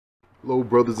Hello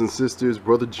brothers and sisters,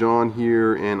 Brother John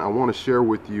here, and I want to share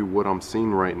with you what I'm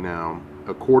seeing right now.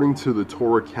 According to the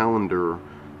Torah calendar,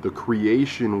 the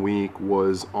creation week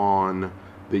was on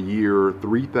the year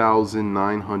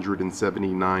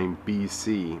 3979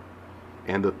 BC,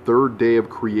 and the third day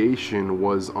of creation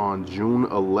was on June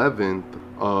 11th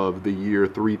of the year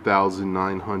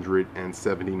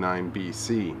 3979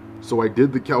 BC. So I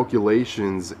did the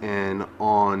calculations, and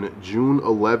on June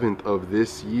 11th of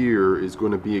this year is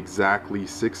going to be exactly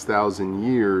 6,000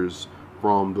 years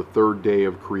from the third day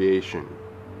of creation.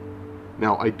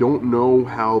 Now, I don't know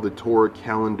how the Torah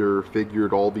calendar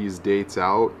figured all these dates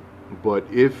out, but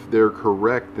if they're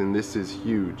correct, then this is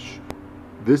huge.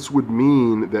 This would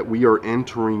mean that we are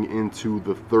entering into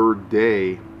the third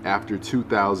day after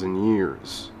 2,000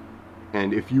 years.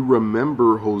 And if you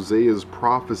remember Hosea's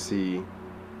prophecy,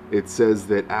 it says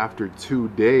that after 2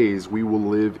 days we will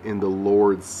live in the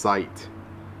Lord's sight.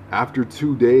 After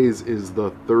 2 days is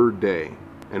the third day.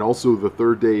 And also the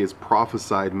third day is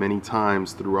prophesied many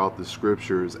times throughout the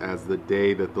scriptures as the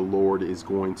day that the Lord is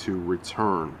going to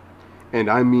return. And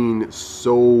I mean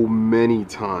so many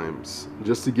times.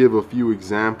 Just to give a few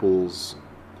examples,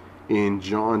 in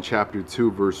John chapter 2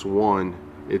 verse 1,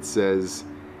 it says,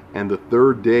 "And the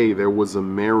third day there was a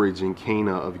marriage in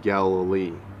Cana of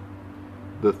Galilee."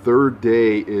 The third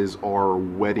day is our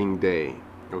wedding day.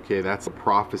 Okay, that's a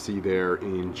prophecy there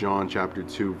in John chapter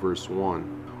 2 verse 1.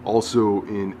 Also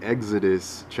in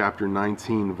Exodus chapter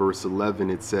 19 verse 11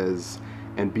 it says,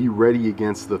 "And be ready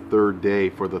against the third day,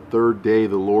 for the third day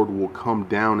the Lord will come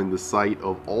down in the sight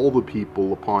of all the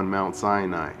people upon Mount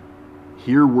Sinai."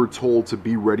 Here we're told to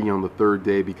be ready on the third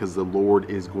day because the Lord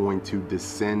is going to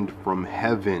descend from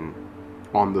heaven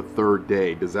on the third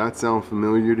day. Does that sound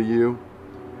familiar to you?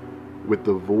 With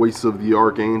the voice of the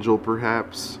archangel,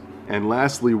 perhaps? And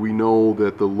lastly, we know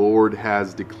that the Lord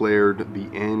has declared the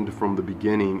end from the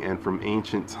beginning, and from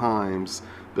ancient times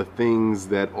the things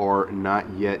that are not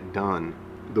yet done.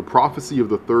 The prophecy of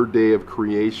the third day of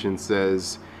creation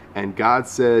says, "And God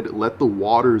said, let the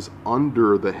waters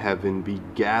under the heaven be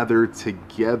gathered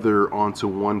together onto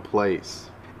one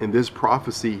place." In this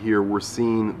prophecy here, we're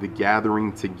seeing the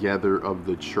gathering together of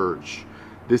the church.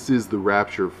 This is the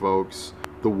rapture, folks.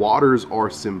 The waters are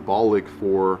symbolic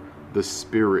for the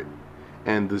Spirit,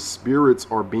 and the spirits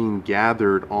are being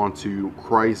gathered onto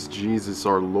Christ Jesus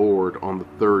our Lord on the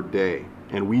third day.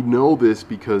 And we know this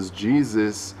because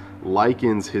Jesus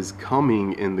likens his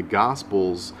coming in the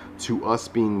Gospels to us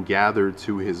being gathered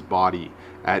to his body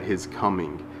at his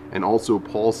coming. And also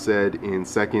Paul said in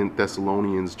 2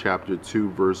 Thessalonians chapter 2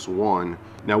 verse 1,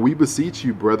 "Now we beseech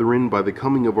you, brethren, by the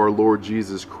coming of our Lord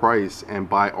Jesus Christ, and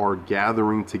by our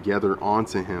gathering together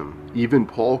unto him." Even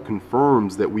Paul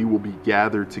confirms that we will be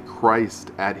gathered to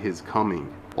Christ at his coming.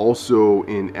 Also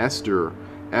in Esther,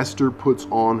 Esther puts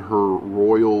on her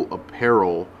royal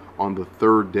apparel on the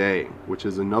third day, which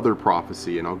is another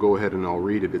prophecy, and I'll go ahead and I'll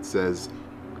read it. It says,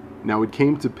 "Now it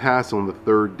came to pass on the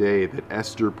third day that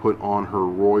Esther put on her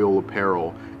royal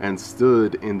apparel and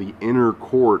stood in the inner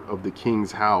court of the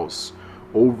king's house,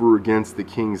 over against the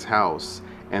king's house.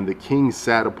 And the king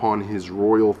sat upon his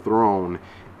royal throne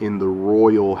in the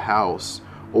royal house,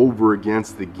 over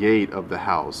against the gate of the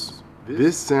house."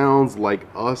 This sounds like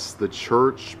us, the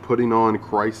church, putting on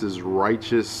Christ's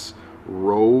righteous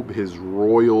robe, his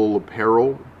royal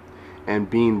apparel, and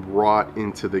being brought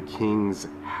into the king's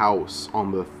house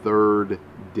on the third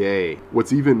day.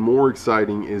 What's even more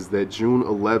exciting is that June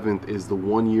 11th is the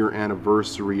 1-year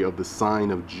anniversary of the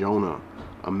sign of Jonah.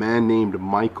 A man named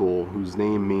Michael, whose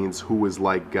name means "who is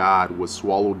like God," was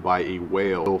swallowed by a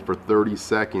whale for 30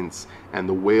 seconds, and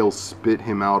the whale spit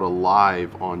him out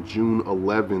alive on June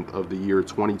 11th of the year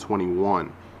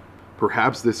 2021.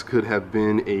 Perhaps this could have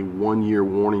been a 1-year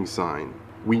warning sign.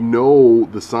 We know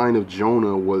the sign of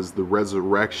Jonah was the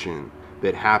resurrection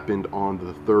that happened on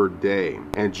the third day.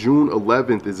 And June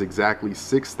 11th is exactly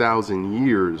 6,000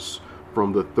 years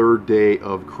from the third day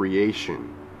of creation.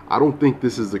 I don't think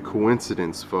this is a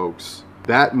coincidence, folks.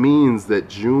 That means that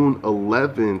June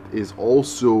 11th is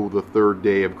also the third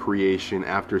day of creation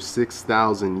after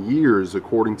 6,000 years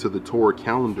according to the Torah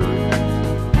calendar.